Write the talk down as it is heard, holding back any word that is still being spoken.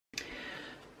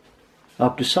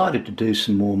I've decided to do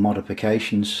some more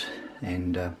modifications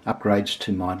and upgrades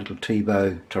to my little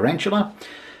Tevo Tarantula,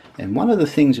 and one of the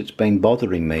things that's been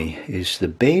bothering me is the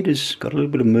bed has got a little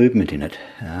bit of movement in it.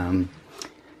 Don't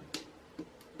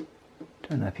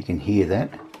know if you can hear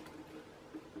that.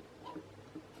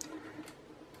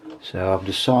 So I've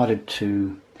decided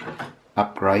to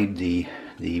upgrade the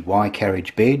Y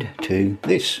Carriage bed to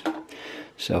this.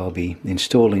 So I'll be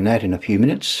installing that in a few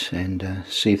minutes and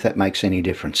see if that makes any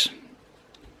difference.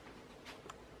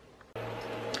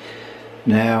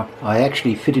 Now, I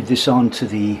actually fitted this onto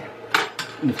the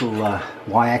little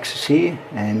Y-axis here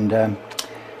and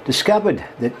discovered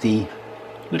that the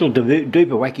little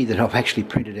duper wacky that I've actually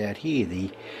printed out here,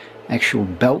 the actual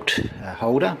belt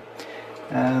holder,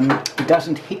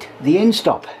 doesn't hit the end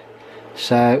stop.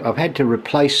 So I've had to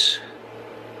replace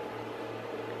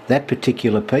that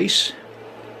particular piece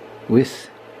with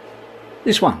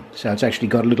this one. So it's actually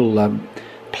got a little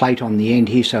plate on the end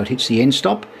here so it hits the end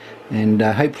stop, and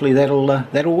hopefully that'll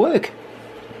work.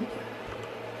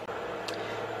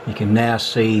 You can now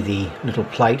see the little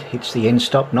plate hits the end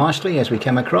stop nicely as we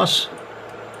come across.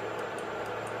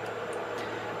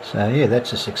 So yeah,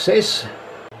 that's a success.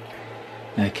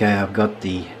 Okay, I've got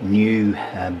the new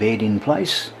bed in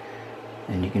place,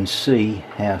 and you can see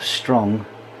how strong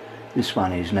this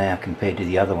one is now compared to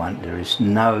the other one. There is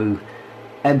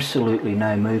absolutely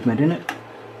no movement in it.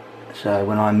 So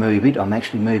when I move it, I'm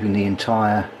actually moving the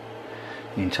entire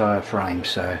frame.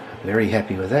 So very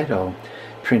happy with that. I'll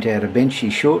print out a benchy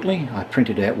shortly. I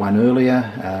printed out one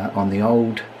earlier on the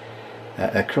old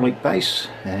acrylic base,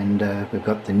 and we've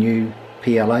got the new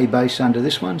PLA base under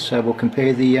this one, so we'll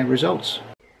compare the results.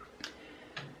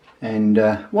 And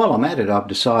while I'm at it, I've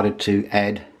decided to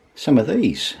add some of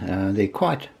these. They're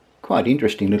quite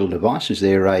interesting little devices.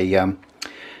 They're a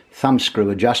thumb screw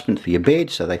adjustment for your bed,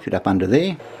 so they fit up under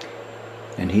there.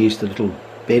 And here's the little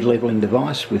bed leveling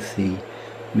device with the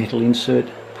metal insert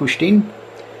pushed in,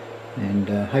 and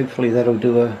hopefully that'll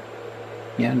do a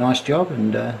nice job,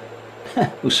 and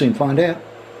we'll soon find out.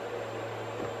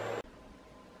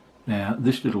 Now,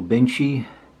 this little benchy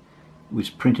was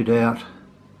printed out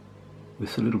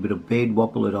with a little bit of bed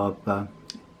wobble that I've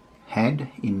had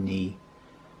in the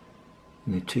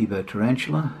Tevo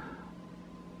Tarantula.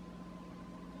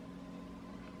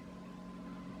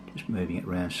 Just moving it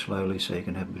around slowly so you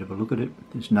can have a bit of a look at it.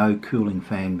 There's no cooling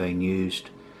fan being used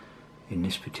in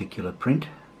this particular print.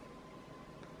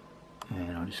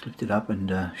 And I'll just lift it up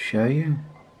and show you. You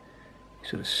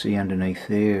sort of see underneath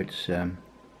there, it's a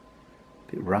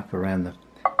bit rough around the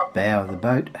bow of the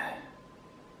boat,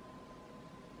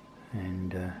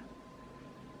 and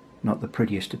not the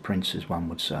prettiest of prints, as one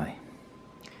would say.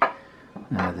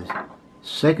 Now the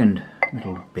second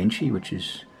little benchy, which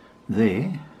is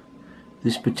there,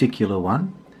 this particular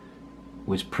one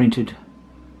was printed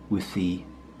with the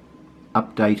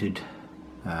updated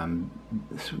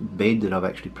bed that I've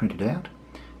actually printed out,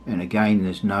 and again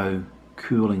there's no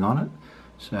cooling on it,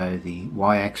 so the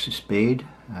Y-axis bed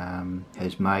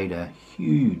has made a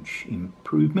huge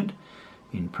improvement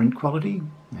in print quality,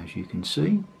 as you can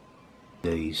see.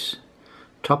 These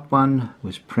top one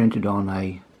was printed on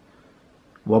a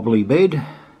wobbly bed,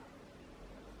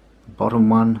 the bottom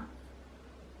one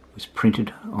was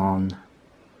printed on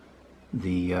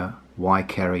the Y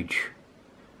Carriage,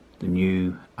 the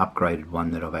new upgraded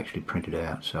one that I've actually printed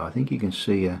out. So I think you can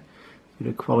see a bit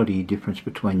of quality difference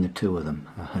between the two of them.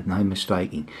 No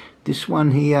mistaking. This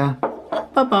one here,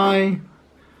 bye bye.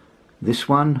 This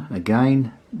one,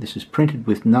 again, this is printed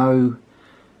with no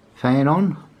fan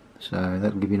on, so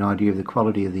that'll give you an idea of the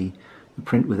quality of the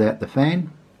print without the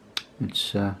fan.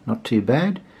 It's not too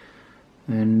bad,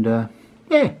 and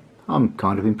yeah, I'm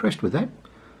kind of impressed with that.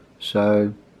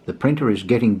 So the printer is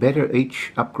getting better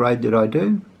each upgrade that I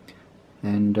do,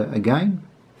 and again,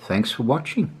 thanks for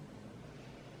watching.